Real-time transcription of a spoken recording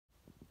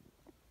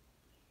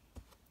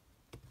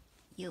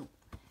Yo.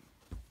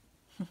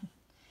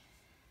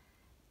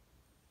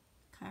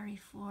 Kyrie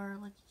 4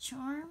 Lucky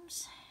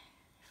Charms.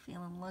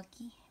 Feeling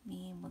lucky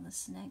being able to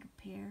snag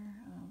a pair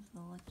of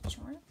the Lucky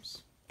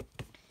Charms.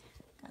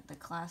 Got the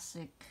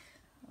classic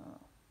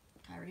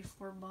Kyrie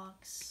 4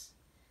 box.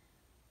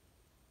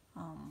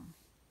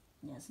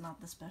 Yeah, it's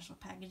not the special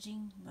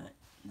packaging, but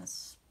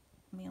that's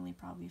mainly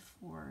probably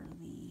for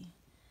the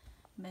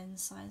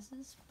men's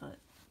sizes. But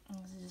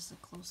this is just a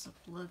close-up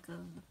look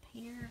of the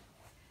pair.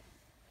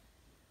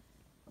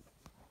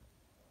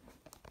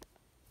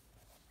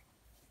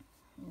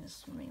 I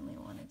just mainly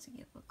wanted to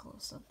give a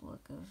close-up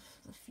look of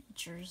the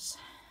features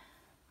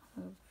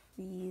of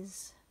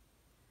these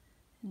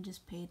and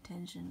just pay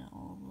attention to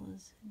all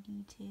those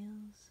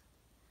details.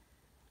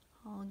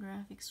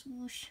 Holographic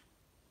swoosh,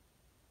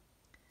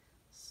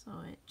 so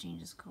it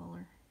changes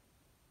color.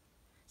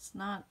 It's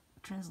not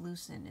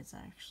translucent, it's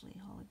actually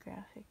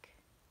holographic.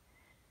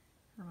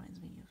 Reminds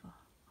me of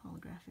a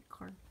holographic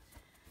card.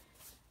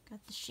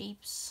 Got the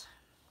shapes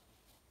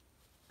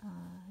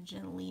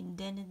gently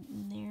indented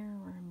in there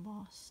or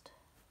embossed.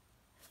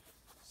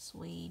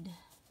 Suede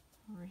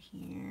over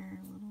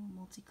here, little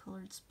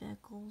multicolored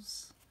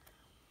speckles.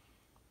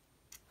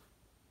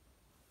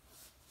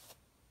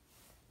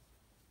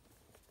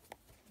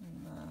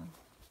 And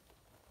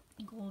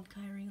the gold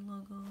Kyrie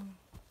logo.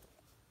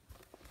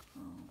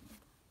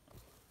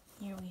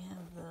 Here we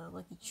have the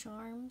Lucky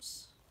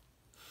Charms.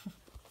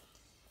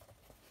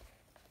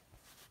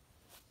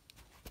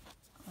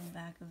 On the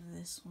back of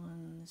this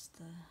one is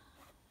the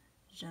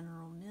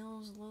General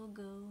Mills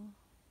logo.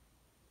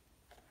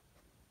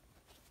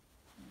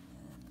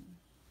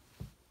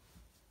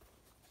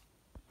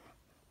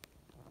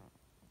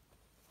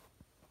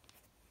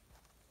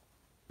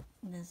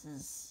 And this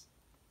is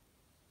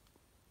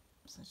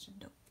such a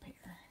dope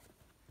pair.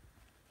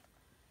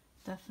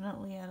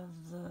 Definitely out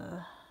of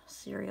the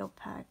cereal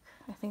pack,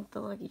 I think the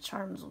Lucky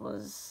Charms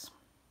was,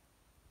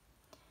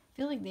 I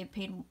feel like they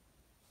paid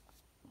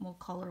more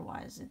color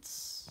wise.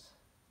 It's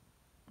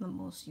the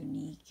most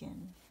unique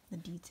and the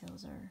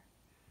details are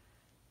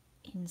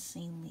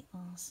insanely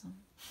awesome.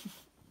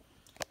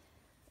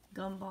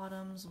 Gum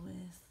bottoms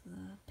with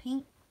the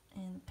paint,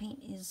 and the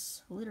paint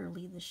is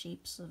literally the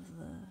shapes of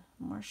the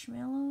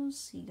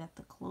marshmallows. You got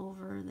the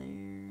clover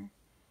there,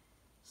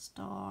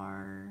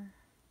 star,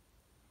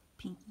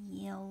 pink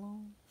yellow,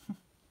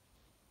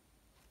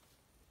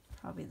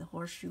 probably the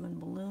horseshoe and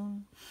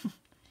balloon.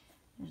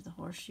 There's the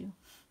horseshoe.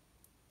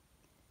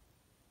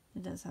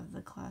 It does have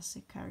the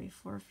classic Kyrie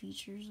 4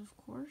 features, of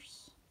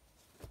course.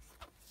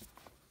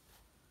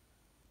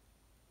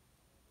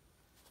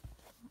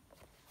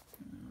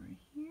 And over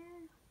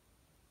here.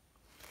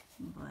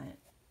 But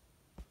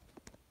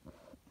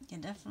yeah,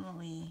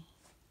 definitely,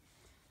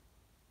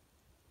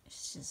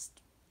 it's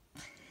just,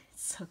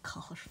 it's so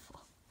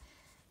colorful.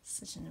 It's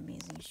such an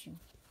amazing shoe.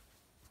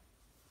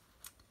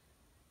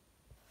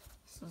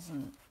 This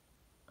wasn't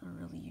a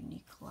really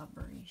unique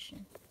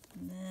collaboration.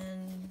 And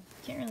then,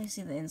 can't really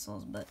see the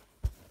insoles, but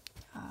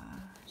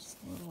just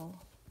a little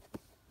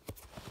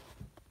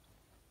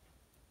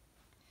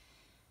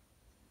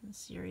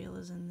cereal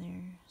is in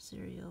there,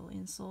 cereal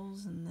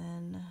insoles, and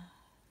then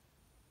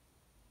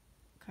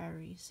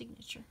Kyrie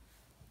signature.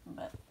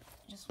 But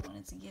I just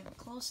wanted to give a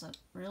close-up,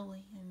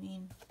 really. I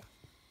mean,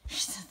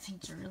 there's nothing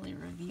to really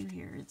review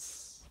here.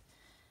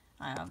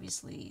 I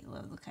obviously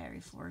love the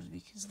Kyrie 4s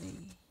because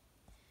they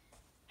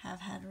have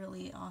had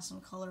really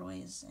awesome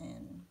colorways,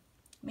 and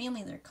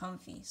mainly they're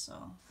comfy,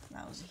 so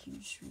that was a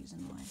huge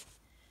reason why.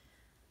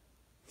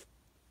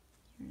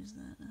 Here's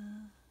that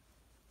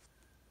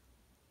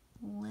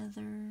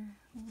leather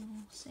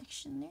little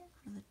section there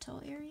for the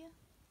toe area.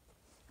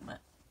 But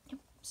yep,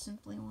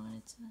 simply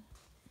wanted to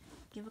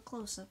give a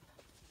close-up.